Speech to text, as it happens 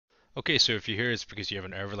Okay, so if you're here, it's because you have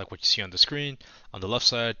an error like what you see on the screen. On the left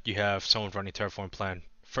side, you have someone running Terraform plan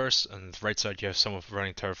first, and on the right side, you have someone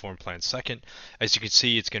running Terraform plan second. As you can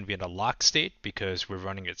see, it's going to be in a lock state because we're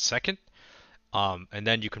running it second. And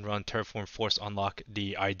then you can run Terraform force unlock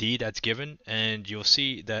the ID that's given, and you'll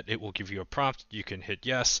see that it will give you a prompt. You can hit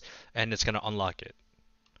yes, and it's going to unlock it.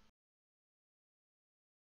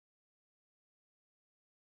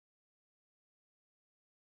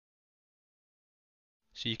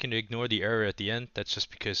 So you can ignore the error at the end. That's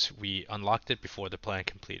just because we unlocked it before the plan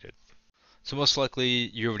completed. So most likely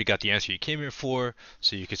you already got the answer you came here for,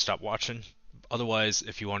 so you could stop watching. Otherwise,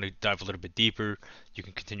 if you want to dive a little bit deeper, you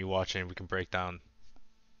can continue watching and we can break down.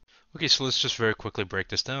 Okay, so let's just very quickly break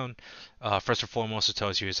this down. First and foremost, it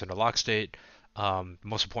tells you it's in a lock state.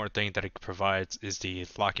 Most important thing that it provides is the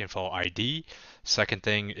lock info ID. Second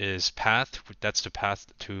thing is path. That's the path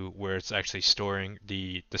to where it's actually storing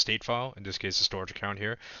the state file. In this case, the storage account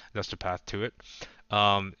here. That's the path to it.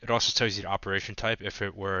 It also tells you the operation type. If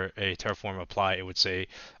it were a Terraform apply, it would say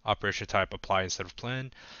operation type apply instead of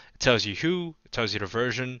plan. It tells you who, it tells you the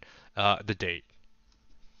version, the date.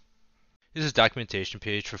 This is a documentation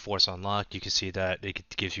page for Force Unlock. You can see that it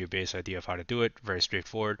gives you a base idea of how to do it. Very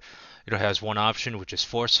straightforward. It has one option, which is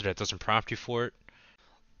Force, so that doesn't prompt you for it.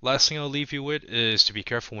 Last thing I'll leave you with is to be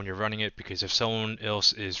careful when you're running it, because if someone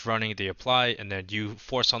else is running the apply and then you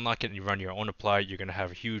Force Unlock it and you run your own apply, you're going to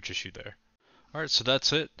have a huge issue there. Alright, so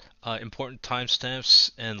that's it. Important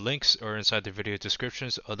timestamps and links are inside the video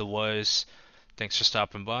descriptions. Otherwise, thanks for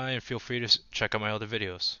stopping by and feel free to check out my other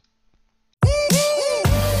videos.